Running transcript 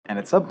And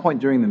at some point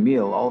during the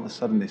meal, all of a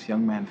sudden, this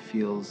young man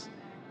feels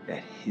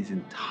that his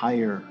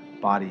entire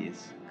body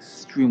is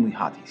extremely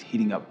hot. He's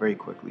heating up very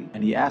quickly.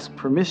 And he asks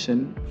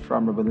permission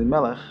from Rabbi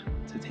Elimelech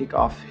to take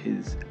off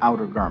his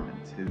outer garment.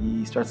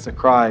 He starts to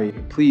cry,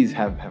 please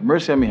have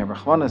mercy on me, have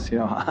rachmanas,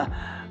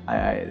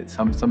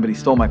 somebody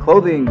stole my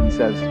clothing, he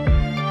says.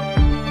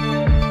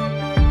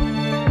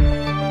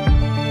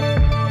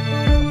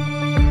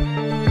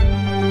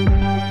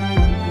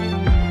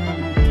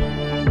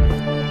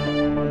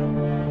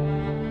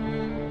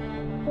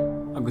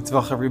 Good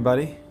Tzvach,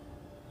 everybody.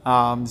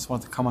 Just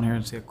wanted to come on here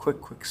and say a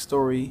quick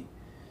story.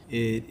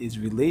 It is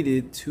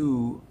related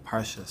to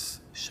Parshas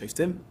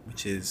Shoftim,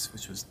 which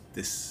was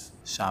this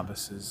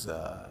Shabbos'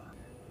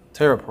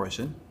 Torah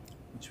portion,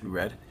 which we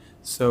read.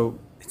 So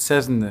it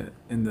says in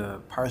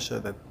the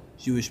Parsha that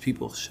Jewish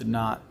people should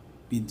not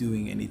be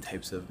doing any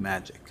types of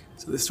magic.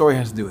 So this story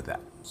has to do with that.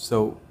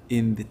 So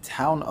in the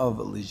town of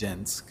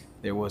Lizhensk,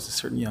 there was a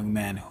certain young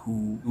man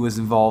who was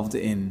involved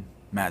in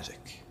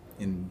magic,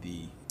 in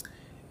the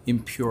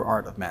impure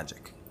art of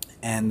magic.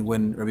 And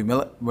when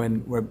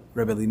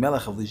Rabbi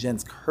Elimelech of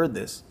Lizhensk heard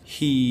this,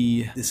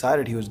 he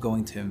decided he was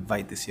going to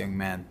invite this young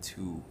man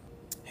to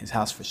his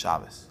house for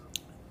Shabbos.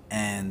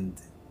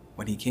 And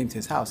when he came to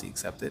his house, he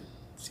accepted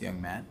this young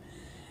man.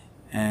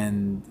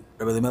 And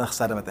Rabbi Elimelech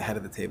sat him at the head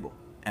of the table.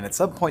 And at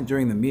some point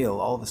during the meal,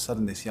 all of a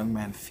sudden, this young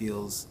man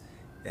feels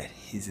that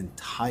his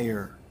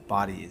entire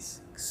body is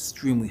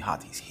extremely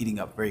hot. He's heating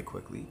up very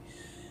quickly.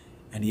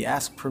 And he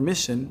asked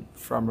permission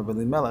from Rabbi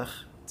Elimelech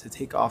to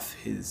take off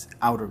his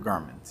outer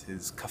garment,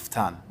 his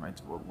kaftan,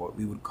 right? What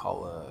we would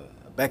call a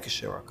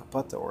bekesher or a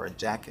kapata or a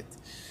jacket.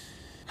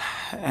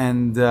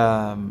 And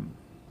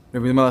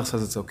Rabbi Elimelech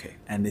says it's okay.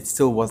 And it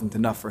still wasn't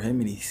enough for him,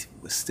 and he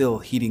was still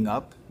heating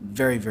up,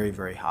 very, very,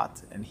 very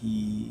hot. And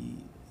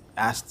he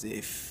asked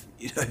if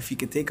he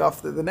could take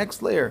off the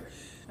next layer.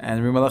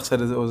 And Rabbi Elimelech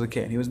said it was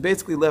okay. And he was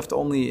basically left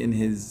only in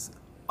his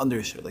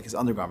undershirt, like his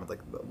undergarment,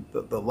 like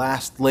the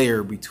last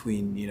layer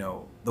between,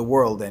 the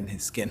world and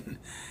his skin.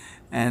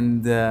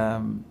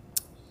 And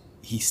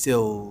he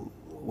still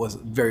was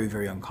very,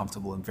 very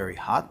uncomfortable and very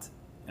hot.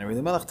 And Rabbi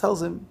Elimelech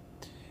tells him,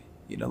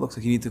 looks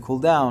like you need to cool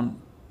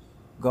down.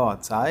 Go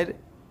outside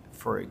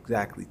for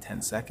exactly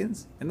 10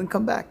 seconds and then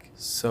come back.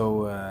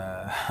 So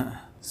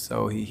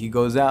so he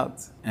goes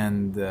out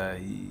and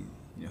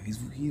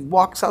he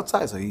walks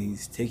outside. So he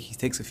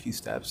takes a few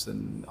steps,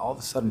 and all of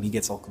a sudden he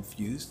gets all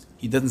confused.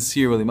 He doesn't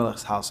see Rabbi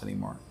Elimelech's house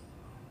anymore.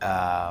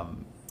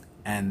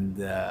 And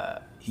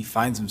he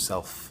finds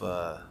himself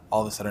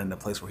all of a sudden in a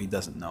place where he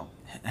doesn't know.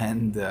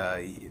 And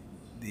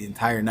the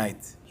entire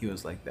night he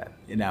was like that.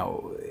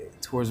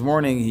 Towards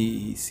morning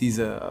he sees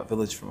a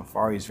village from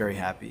afar. He's very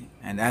happy.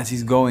 And as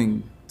he's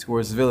going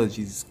towards the village,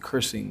 he's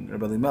cursing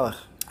Rabbi Elimelech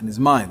in his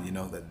mind,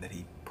 that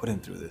he put him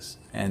through this.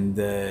 And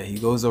he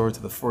goes over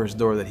to the first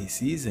door that he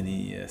sees, and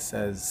he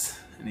says,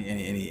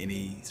 and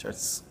he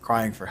starts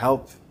crying for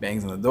help,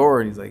 bangs on the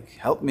door, and he's like,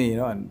 help me,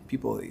 and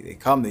people, they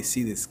come, they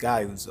see this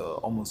guy who's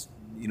almost,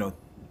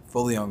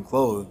 fully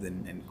unclothed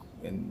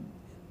and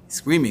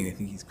screaming. They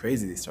think he's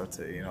crazy. They start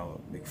to,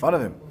 make fun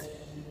of him.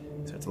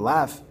 They start to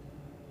laugh.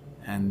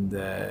 And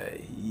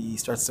he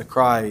starts to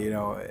cry,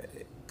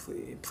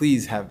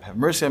 please have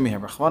mercy on me,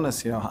 have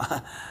rachmanas,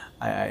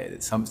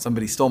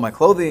 somebody stole my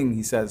clothing,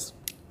 he says.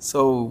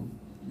 So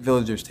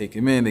villagers take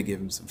him in, they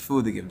give him some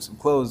food, they give him some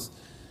clothes.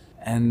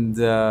 And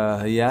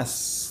he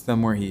asks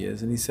them where he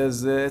is. And he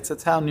says, it's a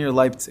town near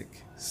Leipzig.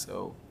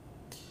 So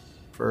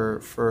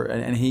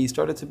and he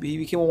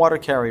became a water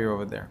carrier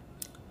over there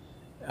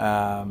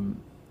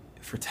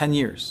for 10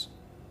 years.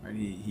 Right?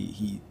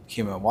 He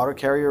became a water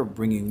carrier,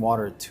 bringing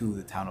water to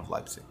the town of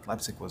Leipzig.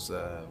 Leipzig was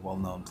a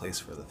well-known place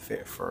for the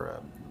fair,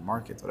 for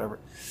market, whatever.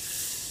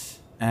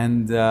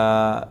 And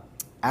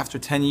after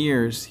 10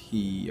 years,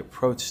 he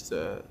approached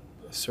a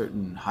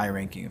certain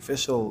high-ranking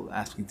official,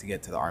 asking to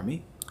get to the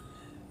army.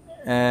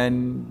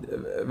 And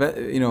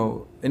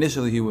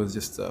initially he was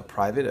just a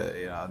private,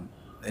 an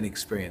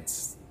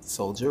inexperienced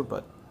soldier,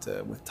 but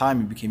with time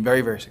he became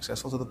very, very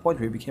successful, to the point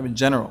where he became a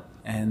general.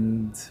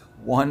 And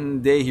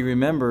one day he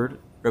remembered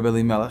Rabbi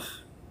Elimelech,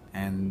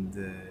 and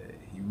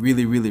he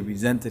really, really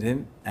resented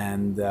him.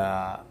 And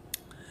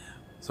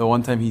so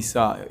one time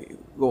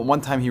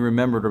he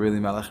remembered Rabbi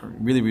Elimelech,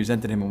 really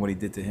resented him and what he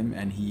did to him,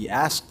 and he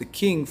asked the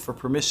king for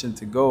permission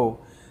to go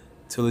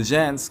to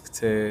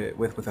Lizhensk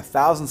with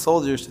 1,000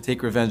 soldiers to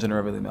take revenge on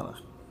Rabbi Elimelech.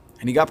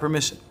 And he got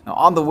permission. Now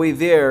on the way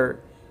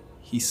there,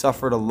 he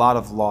suffered a lot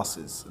of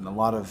losses and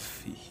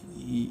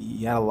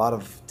he had a lot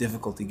of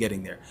difficulty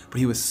getting there. But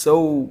he was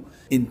so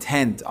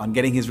intent on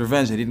getting his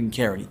revenge that he didn't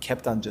care, and he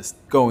kept on just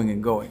going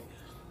and going.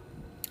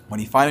 When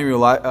he finally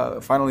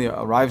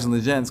arrives in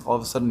Lizhensk, all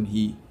of a sudden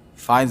he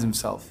finds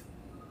himself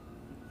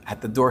at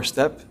the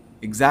doorstep,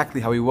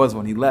 exactly how he was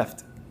when he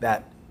left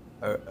that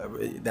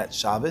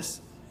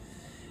Shabbos,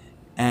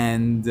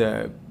 and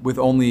with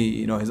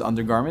only his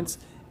undergarments.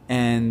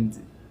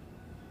 And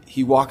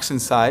he walks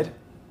inside,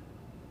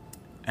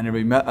 and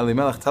Rabbi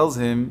Elimelech tells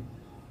him,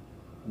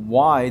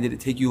 why did it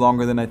take you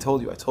longer than I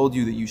told you? I told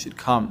you that you should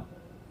come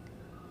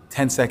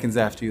 10 seconds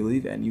after you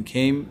leave, and you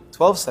came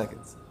 12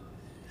 seconds.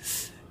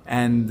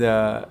 And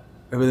Rabbi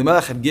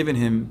Elimelech had given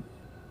him,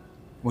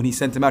 when he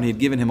sent him out, he had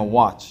given him a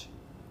watch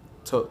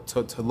to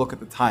look at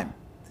the time.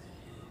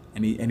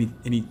 And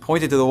he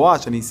pointed to the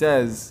watch and he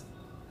says,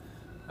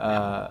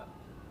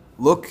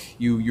 look,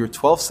 you're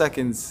 12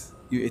 seconds,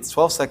 it's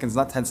 12 seconds,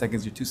 not 10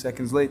 seconds, you're 2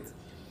 seconds late.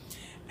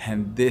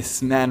 And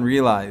this man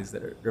realized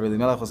that Rabbi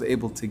Elimelech was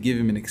able to give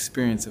him an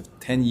experience of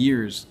 10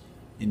 years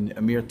in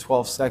a mere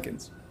 12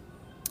 seconds.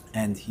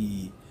 And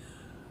he,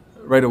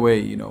 right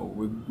away,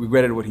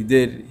 regretted what he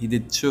did. He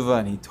did tshuva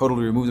and he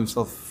totally removed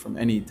himself from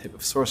any type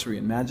of sorcery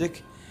and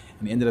magic.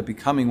 And he ended up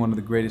becoming one of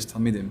the greatest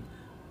Talmidim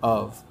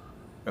of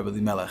Rabbi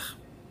Elimelech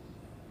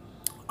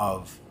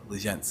of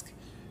Lizhensk.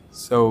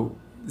 So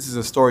this is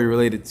a story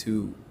related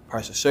to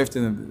Parsha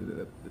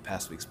Shoftim, the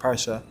past week's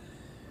Parsha.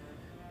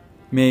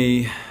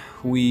 May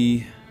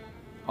we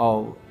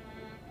all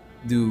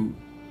do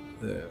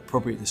the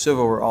appropriate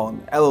teshuvah. We're all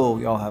in Elul.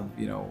 We all have,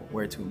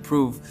 where to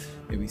improve.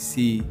 May we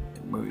see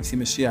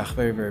Mashiach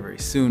very, very, very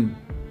soon.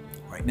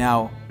 Right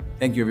now,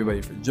 thank you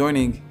everybody for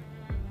joining,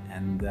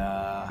 and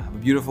have a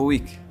beautiful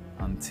week.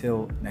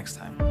 Until next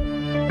time.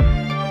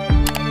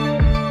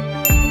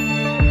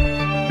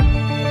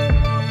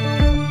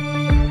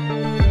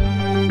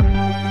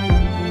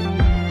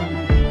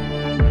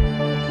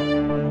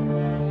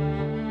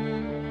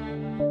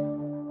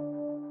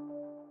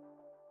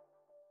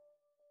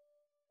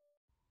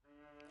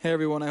 Hey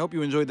everyone, I hope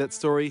you enjoyed that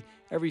story.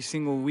 Every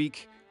single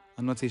week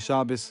on Motzei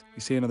Shabbos,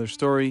 we say another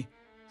story.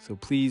 So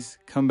please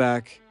come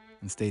back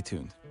and stay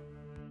tuned.